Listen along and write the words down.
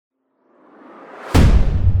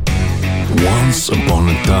Once upon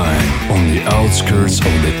a time, on the outskirts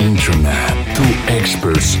of the internet, two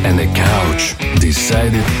experts and a couch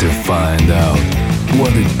decided to find out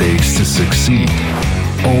what it takes to succeed.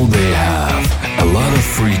 All they have, a lot of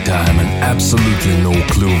free time and absolutely no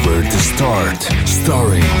clue where to start.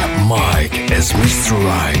 Starring Mike as Mr.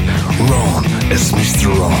 Right, Ron as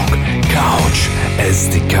Mr. Wrong, Couch as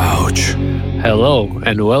the Couch. Hello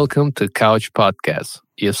and welcome to Couch Podcast,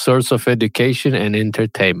 your source of education and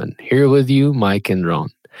entertainment. Here with you, Mike and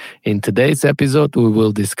Ron. In today's episode, we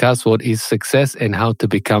will discuss what is success and how to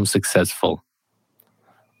become successful.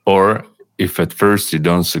 Or, if at first you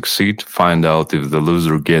don't succeed, find out if the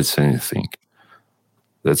loser gets anything.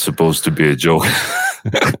 That's supposed to be a joke.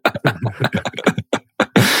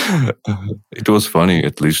 It was funny,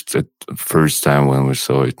 at least at the first time when we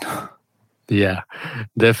saw it. Yeah.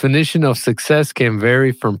 Definition of success can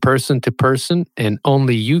vary from person to person, and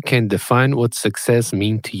only you can define what success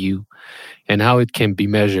means to you and how it can be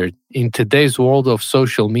measured. In today's world of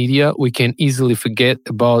social media, we can easily forget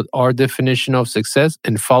about our definition of success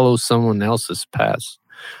and follow someone else's path.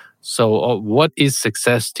 So, what is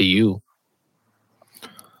success to you?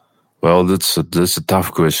 Well, that's a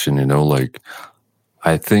tough question,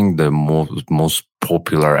 I think the most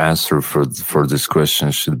popular answer for this question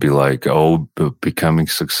should be becoming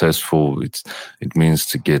successful. It means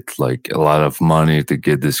to get a lot of money, to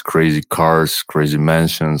get these crazy cars, crazy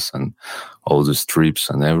mansions, and all these trips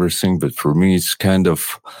and everything. But for me, it's kind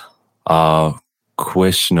of a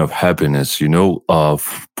question of happiness.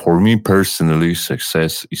 For me personally,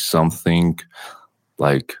 success is something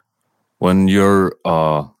like when you're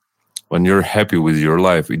happy with your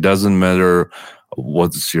life. It doesn't matter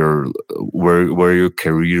where your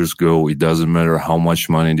careers go. It doesn't matter how much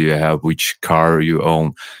money do you have, which car you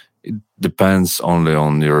own. It depends only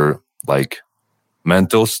on your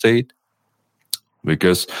mental state.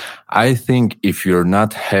 Because I think if you're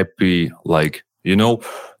not happy, you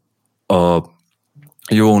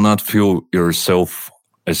will not feel yourself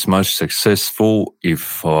as much successful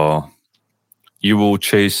if you will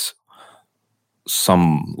chase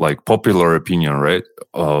some popular opinion, right?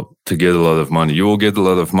 To get a lot of money. You will get a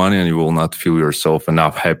lot of money and you will not feel yourself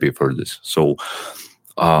enough happy for this. So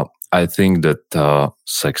I think that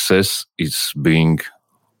success is being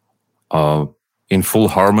in full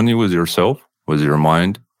harmony with yourself, with your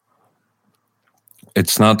mind.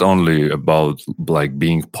 It's not only about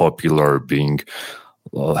being popular,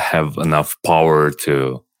 have enough power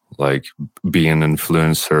to be an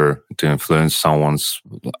influencer, to influence someone's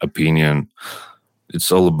opinion. It's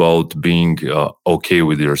all about being okay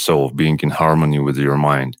with yourself, being in harmony with your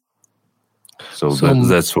mind. So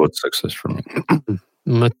that's what success for me.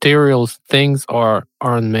 Material things aren't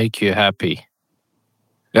make you happy.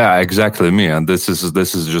 Yeah, exactly me. And this is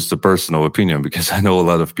just a personal opinion, because I know a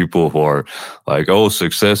lot of people who are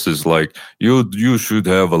success is you should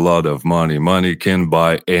have a lot of money. Money can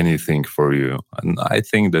buy anything for you. And I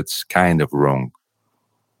think that's kind of wrong.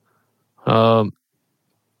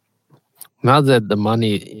 Not that the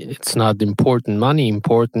money, it's not important. Money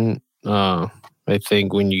important. I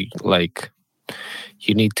think when you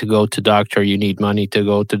you need to go to doctor, you need money to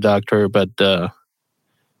go to doctor. But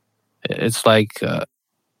it's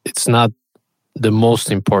it's not the most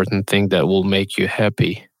important thing that will make you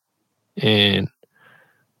happy. And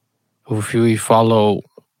if we follow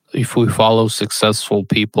successful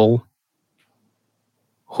people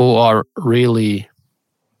who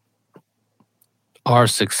are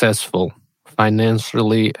successful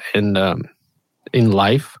financially and in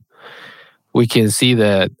life, we can see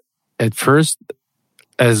that at first,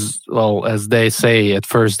 as they say, at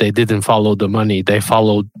first they didn't follow the money, they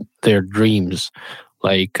followed their dreams,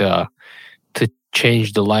 to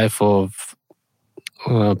change the life of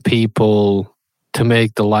people, to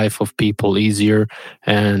make the life of people easier,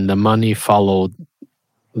 and the money followed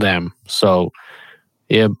them. So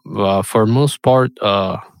for most part,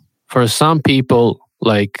 for some people,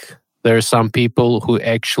 there are some people who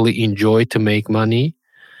actually enjoy to make money.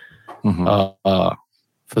 Mm-hmm.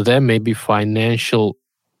 For them, maybe financial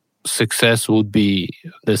success would be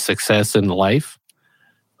the success in life.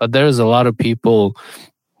 But there's a lot of people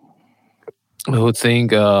who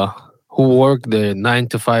think who work the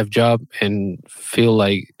 9-to-5 job and feel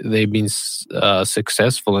like they've been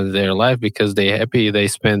successful in their life because they're happy. They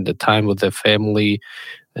spend the time with their family.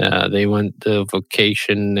 They went to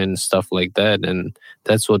vacation and stuff like that, and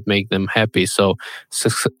that's what make them happy. So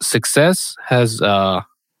success has a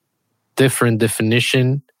different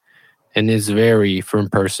definition and is vary from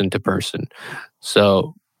person to person.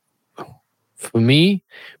 So for me,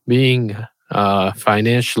 being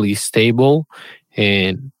financially stable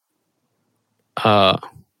and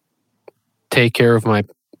take care of my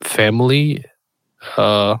family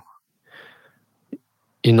uh,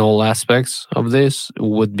 in all aspects of this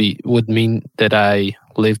would mean that I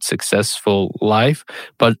lived successful life,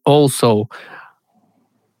 but also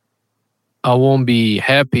I won't be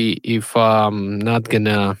happy if I'm not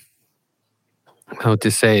gonna, how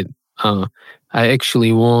to say it. I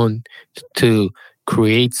actually want to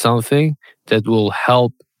create something that will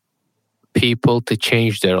help people to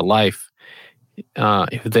change their life.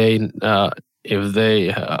 If they in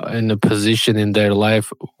a position in their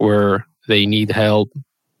life where they need help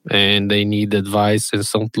and they need advice and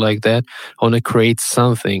something like that, I want to create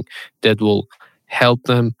something that will help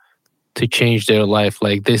them to change their life.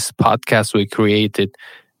 Like this podcast we created,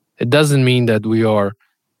 it doesn't mean that we are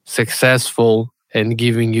successful and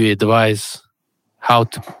giving you advice how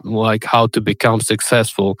to become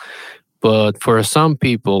successful. But for some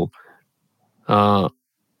people,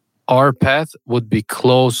 our path would be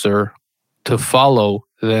closer to follow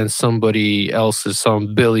than somebody else's,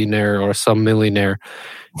 some billionaire or some millionaire,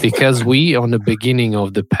 because we on the beginning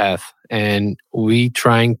of the path, and we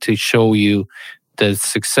trying to show you that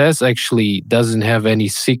success actually doesn't have any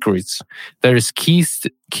secrets. There's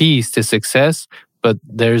keys to success, but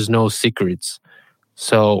there's no secrets.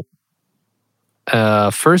 So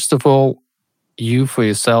first of all, you for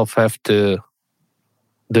yourself have to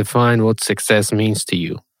define what success means to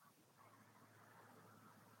you.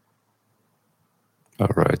 All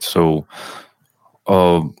right. So,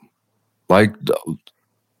 like,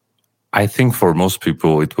 I think for most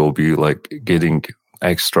people, it will be like getting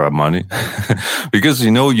extra money because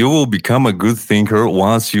you will become a good thinker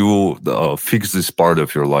once you fix this part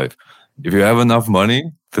of your life. If you have enough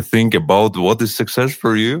money to think about what is success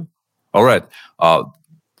for you, all right,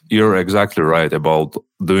 you're exactly right about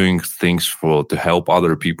doing things to help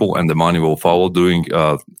other people, and the money will follow.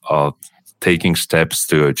 Taking steps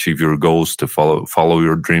to achieve your goals, to follow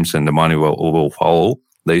your dreams, and the money will follow,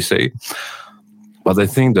 they say. But I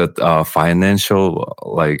think that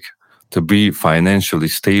to be financially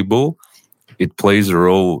stable, it plays a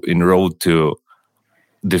role to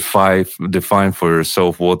define for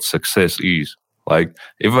yourself what success is. Like,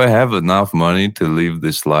 if I have enough money to live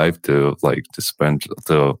this life, to spend,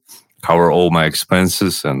 to cover all my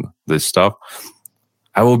expenses and this stuff,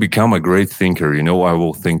 I will become a great thinker. I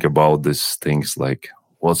will think about these things, like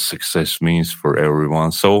what success means for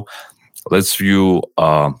everyone. So let's view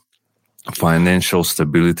financial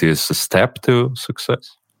stability as a step to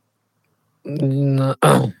success. I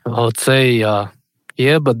would say,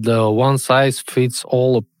 yeah, but the one size fits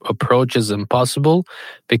all approach is impossible,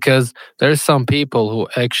 because there's some people who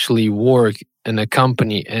actually work in a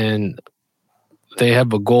company and they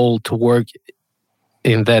have a goal to work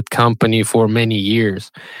in that company for many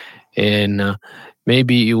years, and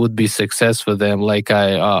maybe it would be success for them. Like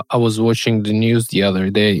I was watching the news the other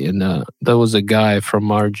day, and there was a guy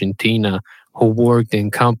from Argentina who worked in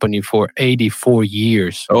company for 84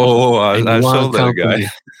 years. Oh, I saw that guy.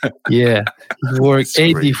 Yeah, he worked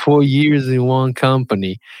 84 years in one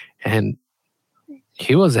company, and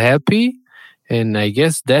he was happy, and I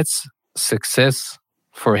guess that's success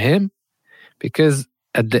for him, because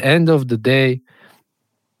at the end of the day,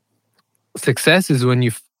 success is when you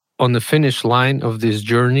on the finish line of this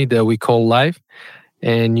journey that we call life,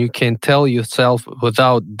 and you can tell yourself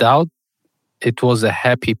without doubt it was a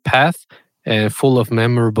happy path and full of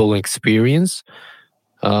memorable experience.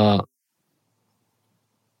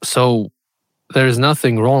 So there's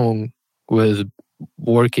nothing wrong with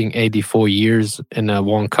working 84 years in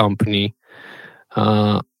one company.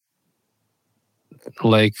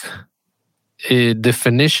 Like a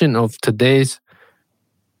definition of today's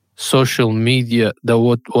social media,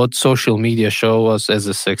 what social media show us as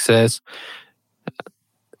a success,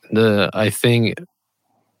 I think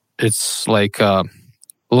it's like a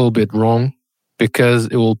little bit wrong, because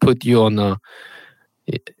it will put you in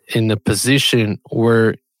a position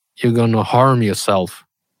where you're gonna harm yourself.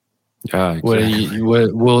 Yeah, exactly.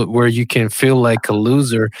 Where you can feel like a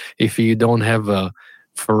loser if you don't have a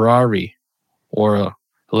Ferrari or a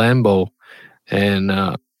Lambo, and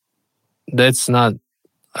that's not.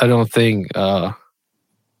 I don't think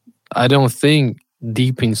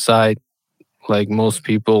deep inside, like most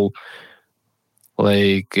people,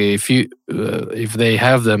 like if they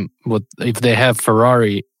have them, but if they have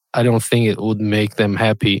Ferrari, I don't think it would make them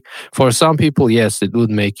happy. For some people, yes, it would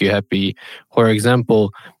make you happy. For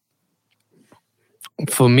example,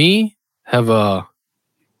 for me, have a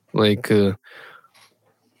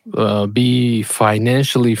be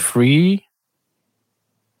financially free,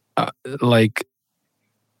 like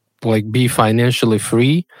be financially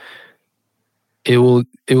free. It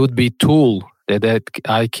would be tool that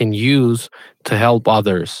I can use to help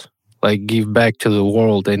others, like give back to the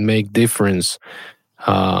world and make difference.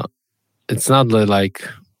 It's not like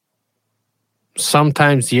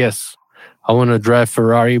sometimes, yes, I want to drive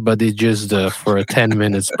Ferrari, but it's just for 10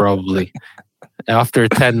 minutes probably. After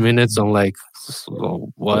 10 minutes, I'm like,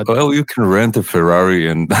 what? Well, you can rent a Ferrari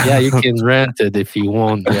and Yeah, you can rent it if you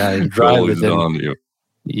want. Yeah, and drive it. And,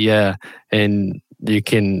 yeah, and you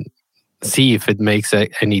can see if it makes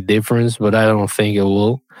any difference, but I don't think it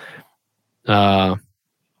will.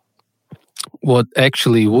 What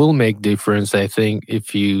actually will make difference, I think,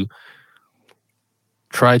 if you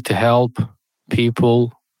try to help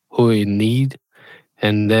people who are in need,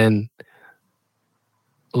 and then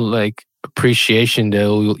like appreciation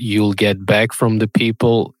that you'll get back from the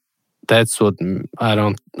people. That's what I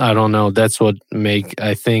don't know. That's what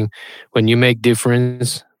I think when you make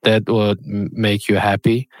difference, that would make you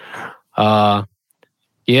happy.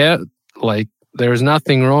 Yeah, like there's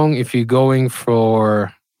nothing wrong if you're going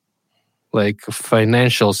for like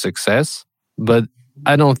financial success, but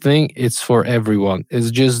I don't think it's for everyone.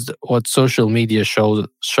 It's just what social media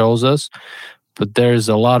shows us. But there's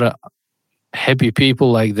a lot of happy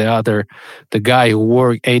people like the guy who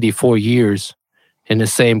worked 84 years in the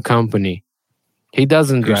same company. He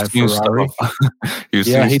doesn't drive Ferrari.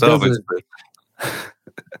 He doesn't.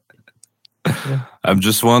 I'm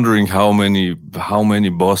just wondering how many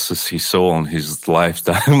bosses he saw on his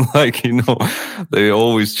lifetime. Like, they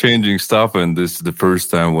always changing stuff, and this is the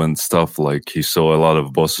first time when stuff like he saw a lot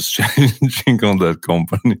of bosses changing on that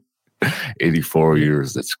company. 84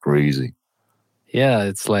 years, that's crazy. Yeah,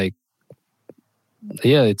 it's like,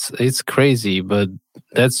 yeah, it's crazy, but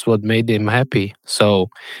that's what made him happy. So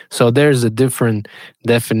there's a different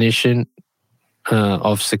definition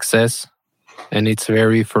of success, and it's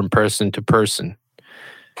vary from person to person.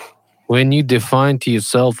 When you define to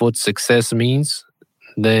yourself what success means,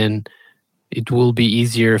 then it will be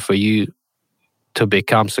easier for you to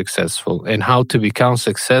become successful. And how to become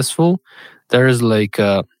successful, there's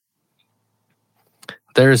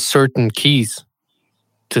certain keys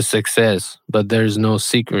to success, but there's no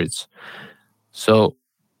secrets. So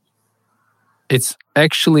it's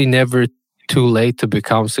actually never too late to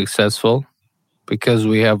become successful, because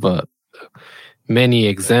we have many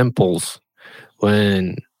examples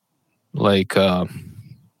when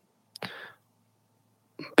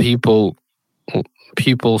people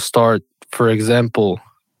start. For example,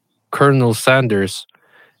 Colonel Sanders,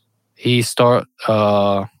 he start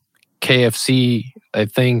KFC. I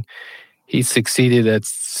think he succeeded at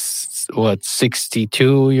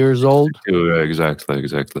 62 years old. Yeah, exactly.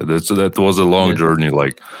 That was a long journey,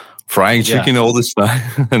 like frying chicken all this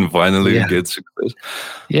time, and finally get success.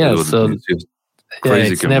 Yeah, so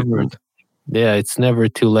crazy. It's never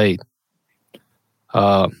too late.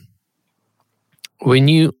 When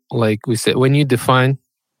you, like we said, when you define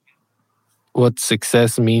what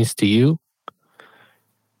success means to you,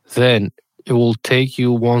 then it will take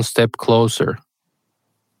you one step closer.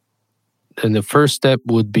 And the first step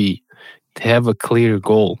would be to have a clear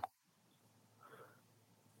goal.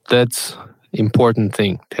 That's important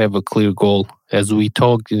thing, to have a clear goal. As we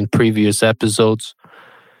talked in previous episodes,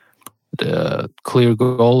 the clear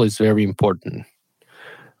goal is very important.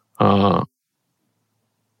 What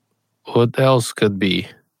else could be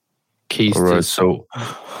keys? All right, so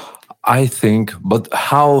I think, but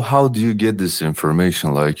how do you get this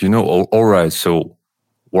information? Like, all right, so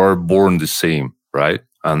we're born the same, right?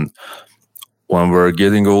 And when we're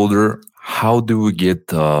getting older, how do we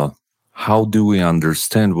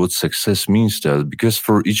understand what success means to us? Because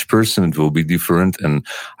for each person it will be different, and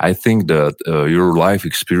I think that your life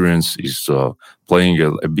experience is playing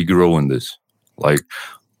a big role in this. Like,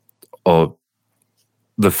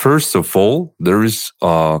 the first of all, there is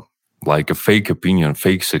like a fake opinion,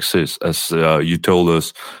 fake success. As you told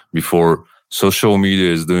us before, social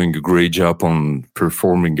media is doing a great job on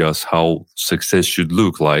performing us how success should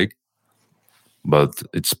look like. But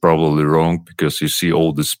it's probably wrong, because you see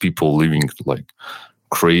all these people living like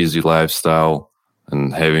crazy lifestyle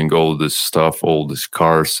and having all this stuff, all these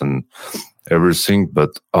cars and everything.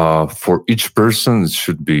 But for each person, it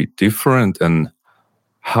should be different. And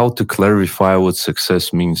how to clarify what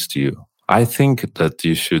success means to you? I think that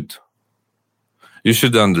you should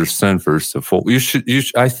understand, first of all.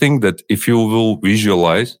 I think that if you will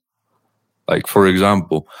visualize, like, for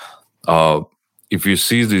example, if you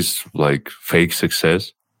see this like fake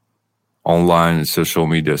success online and social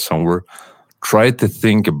media somewhere, try to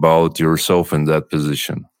think about yourself in that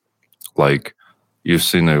position. Like, you've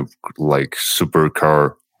seen a like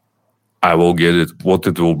supercar, I will get it, what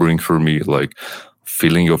it will bring for me. Like,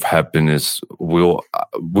 feeling of happiness will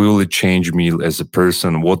it change me as a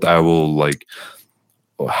person, what I will like,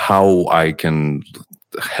 how I can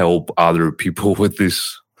help other people with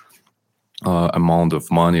this amount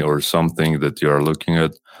of money or something that you are looking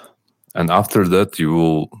at. And after that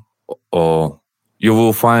you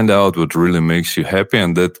will find out what really makes you happy,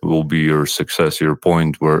 and that will be your success, your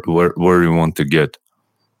point where you want to get.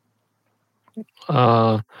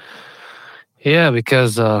 Yeah,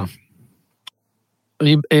 because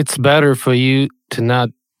it's better for you to not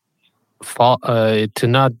fall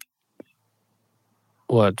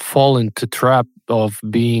fall into trap of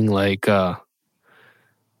being like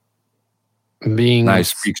being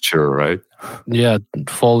Nice picture, right? yeah,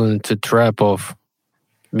 fall into trap of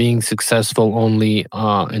being successful only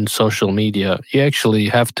in social media. You actually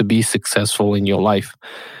have to be successful in your life.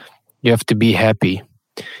 You have to be happy.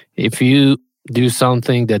 If you do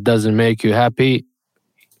something that doesn't make you happy,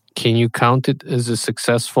 can you count it as a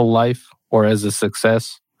successful life or as a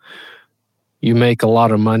success? You make a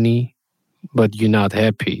lot of money, but you're not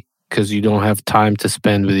happy because you don't have time to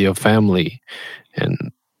spend with your family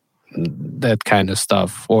and that kind of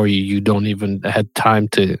stuff, or you don't even had time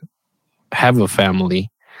to have a family.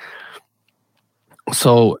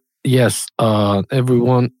 So yes,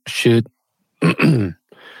 everyone should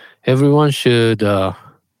everyone should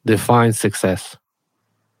define success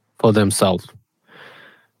for themselves.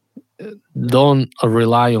 Don't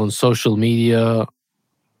rely on social media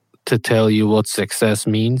to tell you what success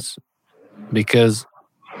means, because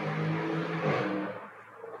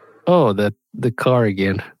that the car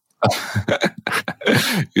again.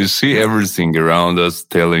 You see everything around us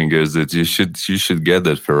telling us that you should get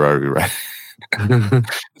that Ferrari, right? At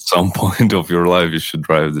some point of your life, you should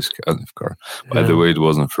drive this kind of car. By the way, it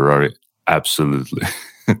wasn't Ferrari. Absolutely.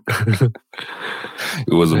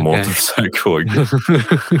 It was a motorcycle again.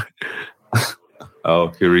 Oh,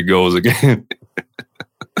 here he goes again.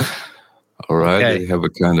 All right, they have a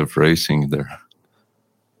kind of racing there.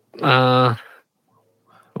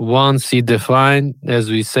 Once you define, as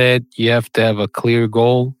we said, you have to have a clear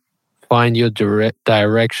goal, find your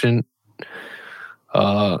direction.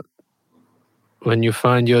 When you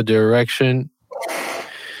find your direction,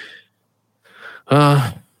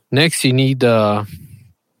 next you need to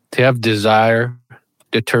have desire,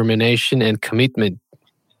 determination, and commitment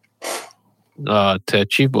to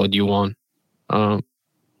achieve what you want.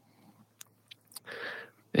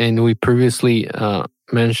 And we previously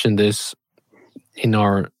mentioned this in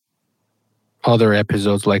our other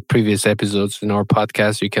episodes, like previous episodes in our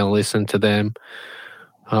podcast. You can listen to them.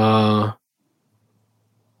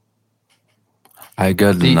 I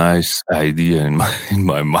got a nice idea in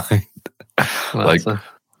my mind. Like,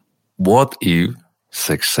 what if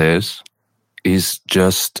success is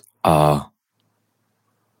just all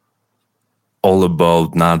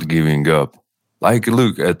about not giving up? Like,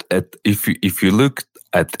 look at if you look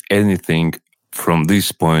at anything from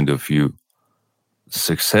this point of view,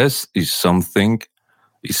 success is something,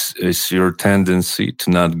 is your tendency to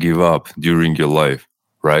not give up during your life,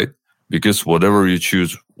 right? Because whatever you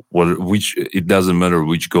choose, it doesn't matter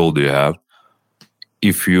which goal you have.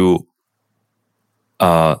 If you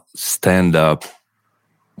stand up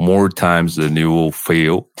more times than you will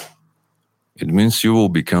fail, it means you will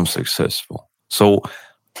become successful. So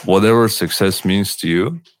whatever success means to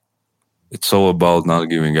you, it's all about not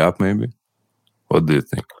giving up, maybe. What do you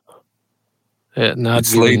think?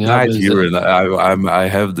 It's late night here, and I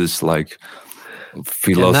have this like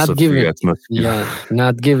philosophy atmosphere. Yeah,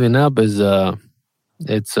 not giving up is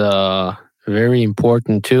it's very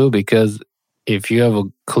important too, because if you have a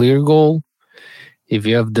clear goal, if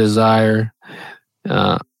you have desire,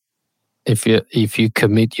 if you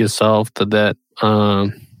commit yourself to that,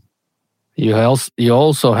 you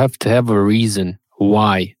also have to have a reason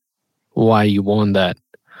why you want that.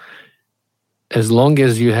 As long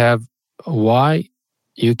as you have why,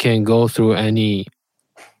 you can go through any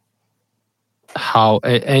how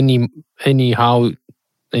in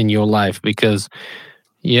your life, because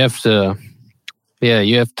you have to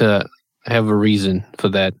have a reason for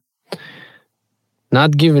that.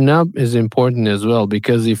 Not giving up is important as well,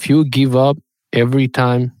 because if you give up every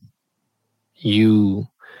time you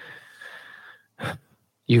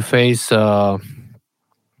face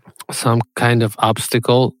some kind of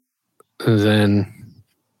obstacle, then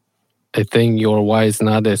I think your why is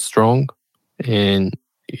not as strong, and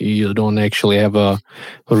you don't actually have a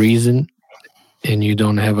reason, and you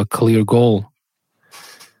don't have a clear goal.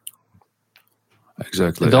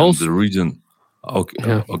 Exactly. The reason. Okay.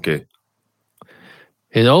 Yeah. Okay.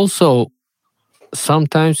 It also,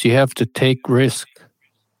 sometimes you have to take risk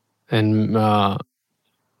and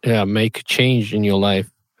yeah, make a change in your life,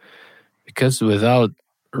 because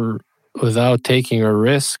r- without taking a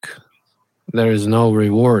risk, there is no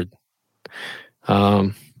reward.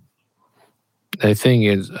 Um, I think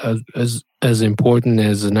it's as important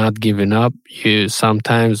as not giving up. You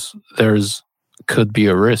sometimes there's could be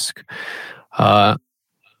a risk. Uh,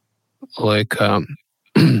 like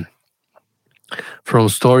from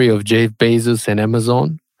story of Jeff Bezos and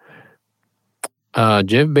Amazon.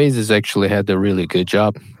 Jeff Bezos actually had a really good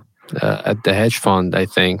job at the hedge fund, I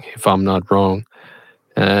think, if I'm not wrong.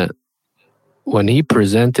 Uh, when he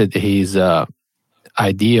presented his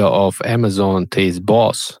idea of Amazon to his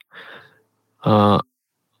boss, uh,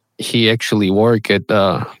 he actually worked at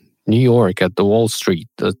New York at the Wall Street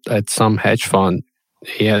at some hedge fund.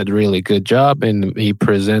 He had a really good job, and he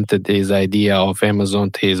presented his idea of Amazon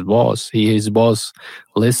to his boss. His boss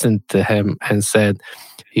listened to him and said,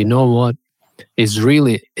 "You know what? It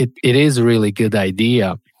is a really good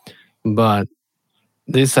idea, but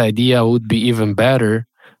this idea would be even better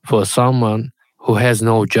for someone who has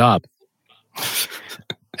no job."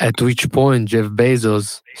 At which point Jeff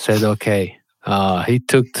Bezos said, "Okay." He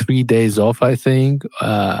took 3 days off, I think,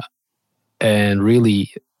 and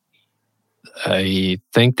really he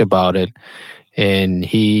think about it, and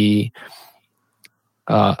he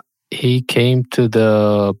came to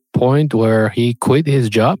the point where he quit his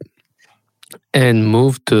job and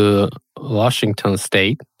moved to Washington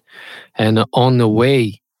State. And on the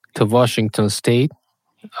way to Washington State,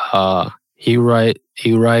 he write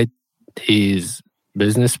his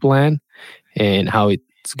business plan and how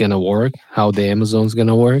it's gonna work, how the Amazon's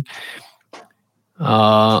gonna work.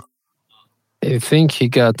 I think he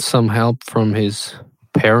got some help from his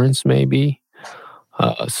parents, maybe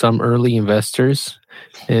some early investors,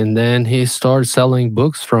 and then he started selling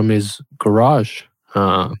books from his garage.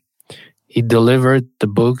 He delivered the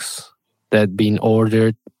books that been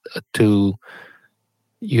ordered to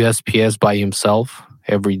USPS by himself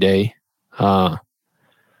every day. So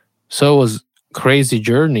it was crazy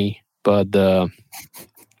journey, but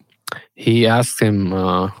he asked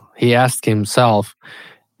himself,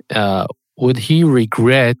 would he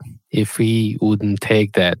regret if he wouldn't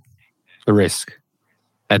take that risk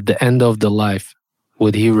at the end of the life?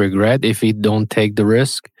 Would he regret if he don't take the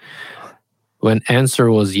risk? When answer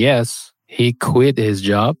was yes, he quit his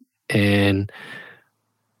job and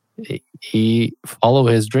he followed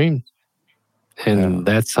his dream, and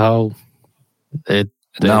that's how it.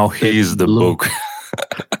 Now he is the book.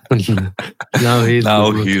 Now he's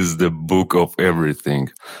the book of everything,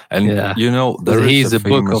 and he's a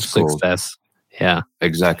book of success. Yeah,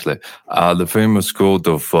 exactly. The famous quote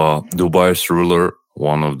of Dubai's ruler,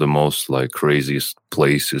 one of the most like craziest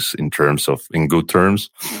places in good terms,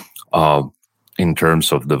 in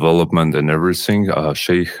terms of development and everything.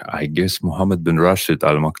 Sheikh, I guess Mohammed bin Rashid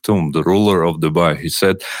Al Maktoum, the ruler of Dubai, he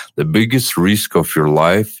said the biggest risk of your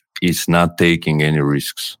life is not taking any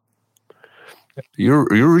risks. You're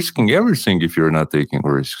risking everything if you're not taking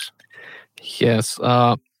risks. Yes,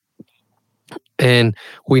 and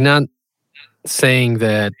we're not saying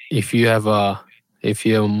that if you have a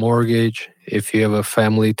mortgage, if you have a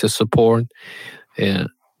family to support, and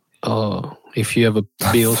if you have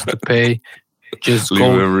bills to pay, just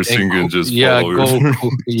leave everything and just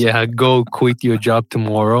go quit your job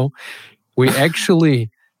tomorrow. We actually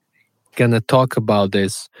gonna talk about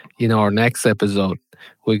this in our next episode.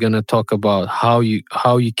 We're gonna talk about how you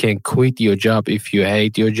can quit your job if you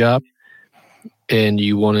hate your job and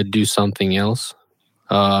you want to do something else.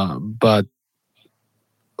 But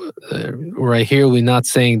right here, we're not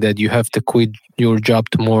saying that you have to quit your job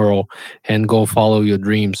tomorrow and go follow your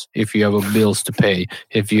dreams. If you have bills to pay,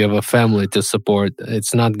 if you have a family to support,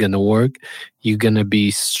 it's not gonna work. You're gonna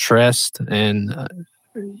be stressed and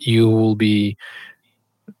you will be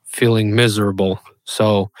feeling miserable.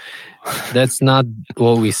 So that's not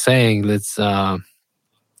what we're saying. It's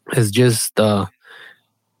just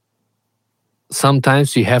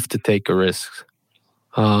sometimes you have to take a risk.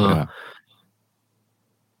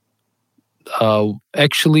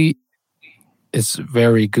 Actually, it's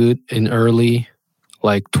very good in early,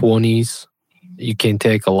 like 20s. You can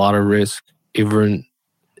take a lot of risk, even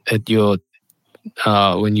at your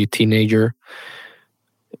when you're teenager,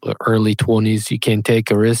 early 20s. You can take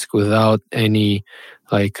a risk without any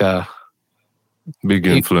like big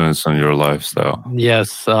influence on your lifestyle.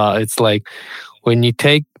 Yes, it's like when you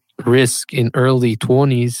take risk in early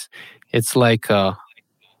 20s, it's like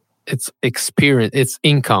it's experience, it's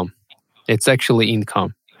income. It's actually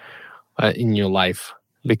income in your life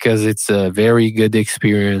because it's a very good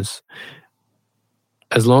experience.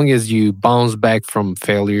 As long as you bounce back from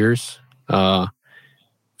failures,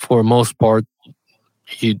 for most part,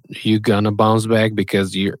 you gonna bounce back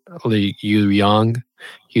because you're young,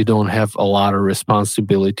 you don't have a lot of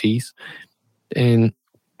responsibilities, and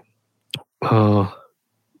uh,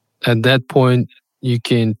 at that point you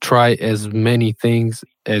can try as many things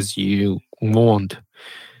as you want.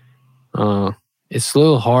 uh, it's a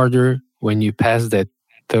little harder when you pass that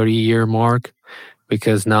 30-year mark,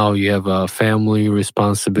 because now you have a family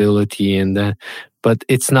responsibility and that, but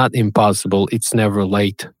it's not impossible. It's never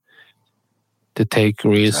late to take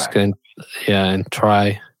risk and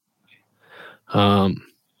try.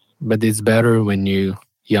 But it's better when you're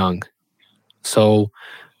young. So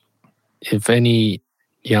if any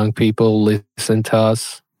young people listen to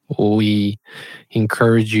us, we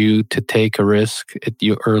encourage you to take a risk at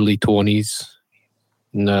your early 20s,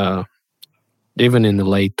 even in the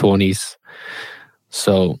late 20s.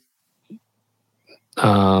 So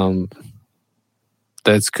that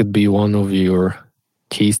could be one of your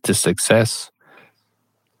keys to success.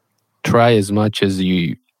 Try as much as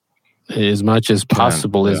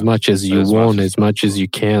possible, as much as you want, as much as you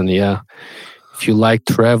can. Yeah. If you like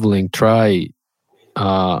traveling, try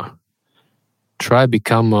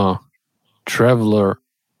become a traveler,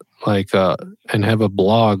 and have a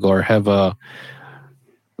blog or have a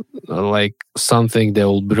like something that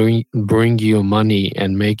will bring you money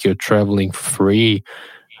and make your traveling free.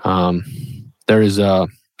 There is a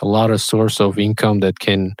lot of source of income that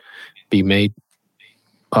can be made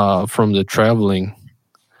from the traveling.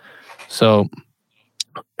 So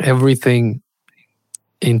everything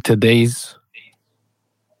in today's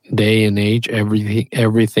day and age,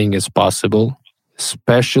 everything is possible,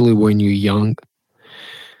 especially when you're young.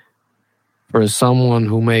 For someone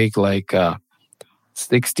who make like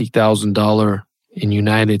 $60,000 in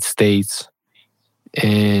United States,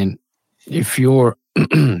 and if you're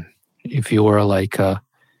like you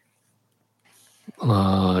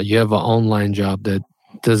have an online job that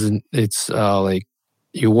doesn't, it's like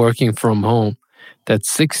you're working from home, that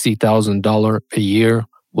 $60,000 a year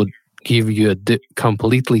would give you a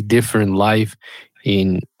completely different life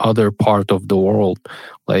in other part of the world,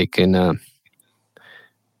 like in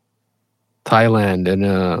Thailand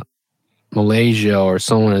and Malaysia or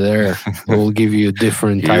somewhere there. It will give you a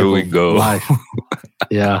different type of life.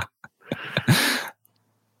 Yeah.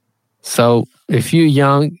 So if you're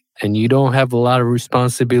young and you don't have a lot of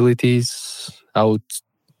responsibilities, I would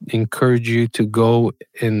encourage you to go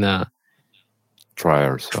and try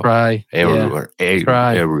yourself. Try everywhere. Yeah.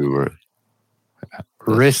 Try. Everywhere.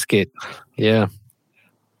 Risk it. Yeah.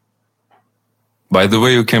 By the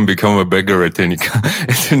way, you can become a beggar at any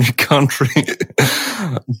country.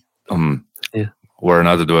 Yeah. We're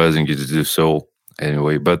not advising you to do so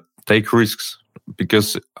anyway, but take risks,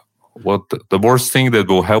 because what the worst thing that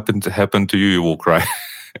will happen to you, you will cry.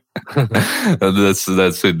 That's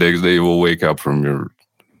it. Next day you will wake up from your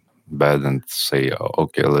bed and say, oh,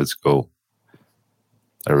 okay, let's go.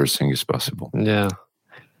 Everything is possible. Yeah.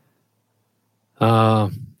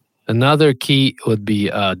 Another key would be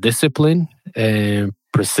discipline and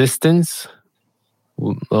persistence.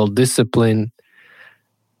 Well, discipline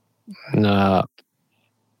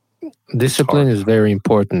is very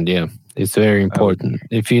important. Yeah, it's very important.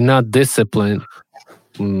 If you're not disciplined,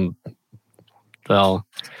 well,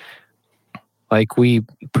 like we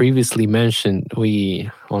previously mentioned,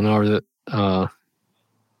 on our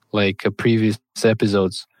previous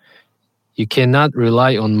episodes, you cannot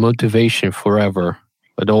rely on motivation forever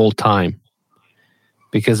at all time,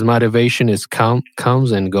 because motivation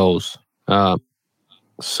comes and goes.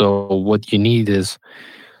 So what you need is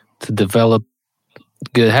to develop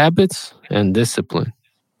good habits and discipline,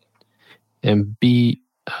 and be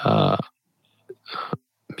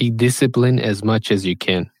disciplined as much as you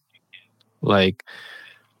can. Like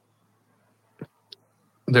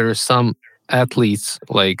there are some athletes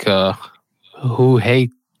who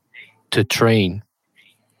hate to train.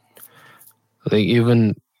 Like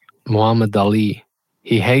even Muhammad Ali,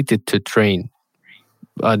 he hated to train,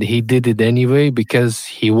 but he did it anyway because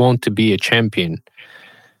he wanted to be a champion.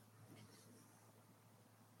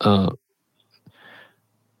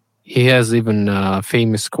 He has even a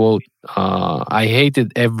famous quote, I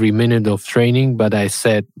hated every minute of training, but I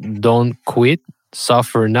said, don't quit,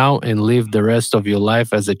 suffer now, and live the rest of your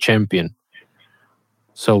life as a champion.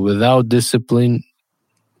 So without discipline,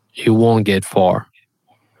 you won't get far.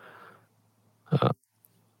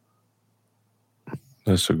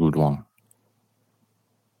 That's a good one.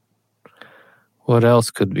 What else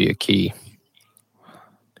could be a key?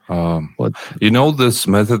 What you know, this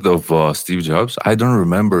method of Steve Jobs, I don't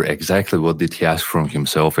remember exactly what did he ask from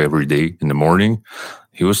himself every day in the morning.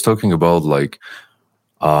 He was talking about like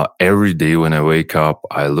every day when I wake up,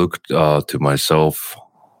 I look to myself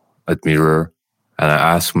at mirror, and I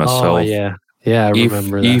ask Oh myself, yeah, yeah, I if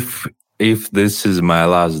remember that. if if this is my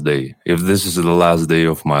last day, if this is the last day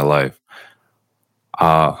of my life,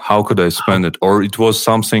 how could I How, spend it? Or it was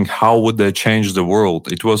something, how would I change the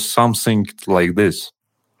world? It was something like this,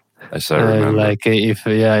 as I remember. like if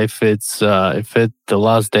it's the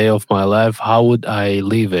last day of my life, how would I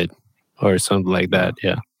leave it, or something like Yeah. that?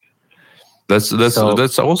 Yeah. That's So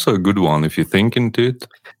that's also a good one if you think into it.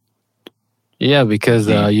 yeah, because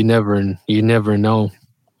Mm. you never know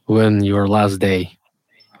when your last day.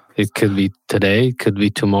 It could be today, it could be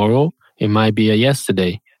tomorrow, it might be a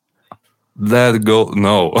yesterday. That go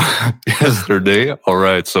no, yesterday. All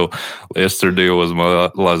right, so yesterday was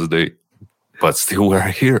my last day, but still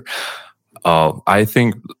we're here. I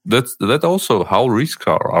think that also how risks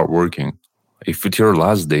are working. If it's your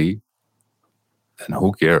last day, then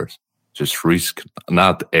who cares? Just risk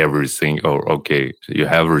not everything. Or okay, you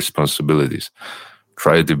have responsibilities.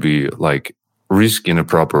 Try to be like risk in a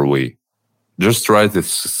proper way. Just try to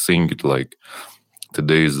think it like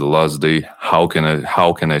today is the last day. How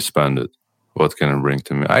can I spend it? What can it bring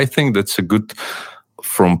to me? I think that's a good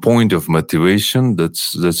from point of motivation.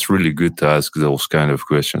 That's really good to ask those kind of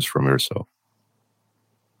questions from yourself.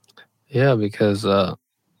 Yeah, because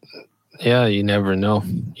yeah, you never know.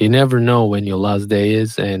 You never know when your last day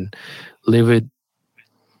is, and live it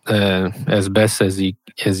as best as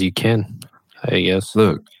you can, I guess.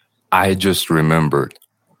 Look, I just remembered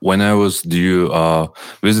when I was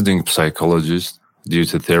visiting psychologist due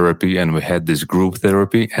to therapy, and we had this group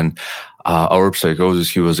therapy, and our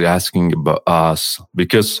psychologist, he was asking about us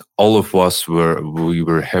because all of us we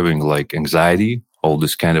were having like anxiety, all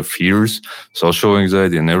this kind of fears, social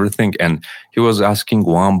anxiety, and everything, and he was asking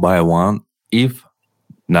one by one if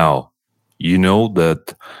now you know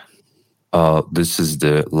that this is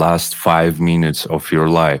the last 5 minutes of your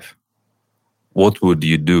life, what would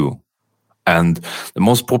you do? And the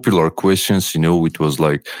most popular questions, it was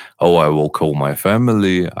like, oh, I will call my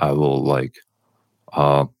family.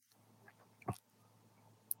 Uh,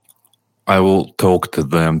 I will talk to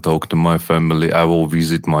them, talk to my family. I will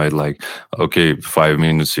visit okay, 5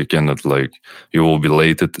 minutes. You cannot you will be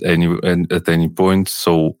late at any point.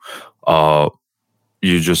 So,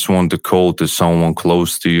 you just want to call to someone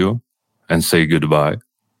close to you and say goodbye.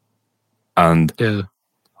 And Yeah.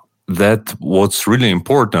 that what's really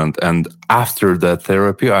important. And after that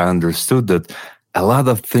therapy, I understood that a lot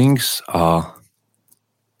of things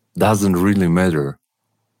doesn't really matter.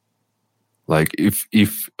 Like if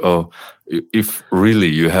really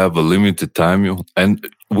you have a limited time, and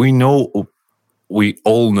we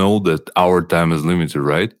all know that our time is limited,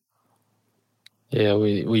 right? Yeah,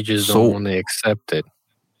 we just don't So want to accept it.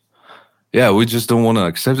 yeah, we just don't want to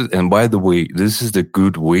accept it. And by the way, this is the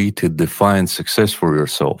good way to define success for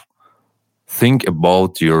yourself. Think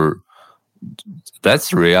about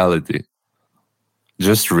that's reality.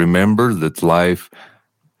 Just remember that life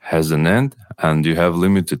has an end and you have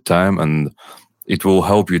limited time, and it will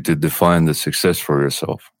help you to define the success for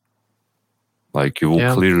yourself. Like you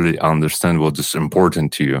will clearly understand what is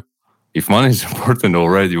important to you. If money is important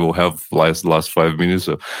already, you will have last 5 minutes.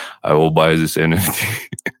 So I will buy this NFT.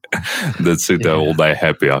 That's it. I will die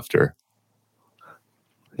happy after.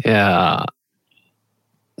 Yeah.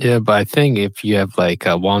 Yeah, but I think if you have like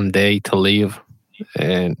one day to live,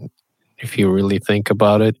 and if you really think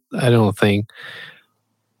about it, I don't think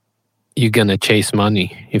you're gonna chase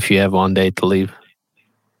money if you have one day to live.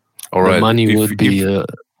 All right. The money would be the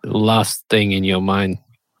last thing in your mind.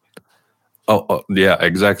 Oh, yeah,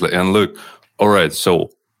 exactly. And look, all right. So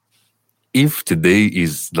if today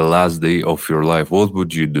is the last day of your life, what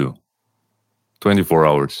would you do? 24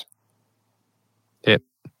 hours. Yep.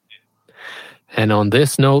 And on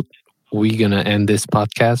this note, we're going to end this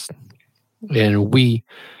podcast. And we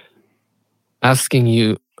asking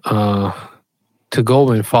you to go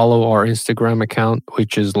and follow our Instagram account,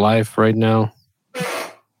 which is live right now.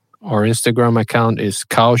 Our Instagram account is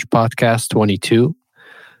Couch Podcast 22.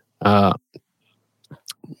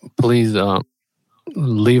 Please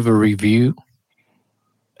leave a review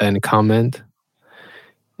and comment.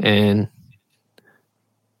 And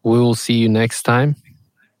we will see you next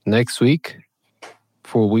week,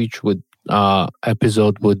 for which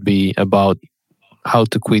episode would be about how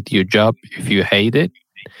to quit your job if you hate it.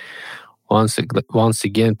 Once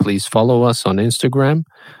again, please follow us on Instagram,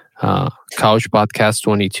 Couch Podcast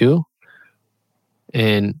 22.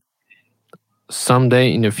 And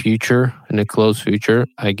someday in the future, in the close future,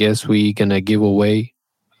 I guess we're going to give away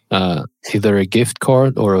either a gift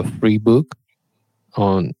card or a free book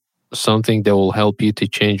on something that will help you to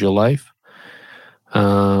change your life.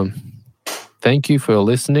 Thank you for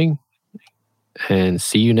listening, and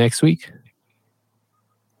see you next week.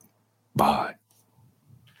 Bye.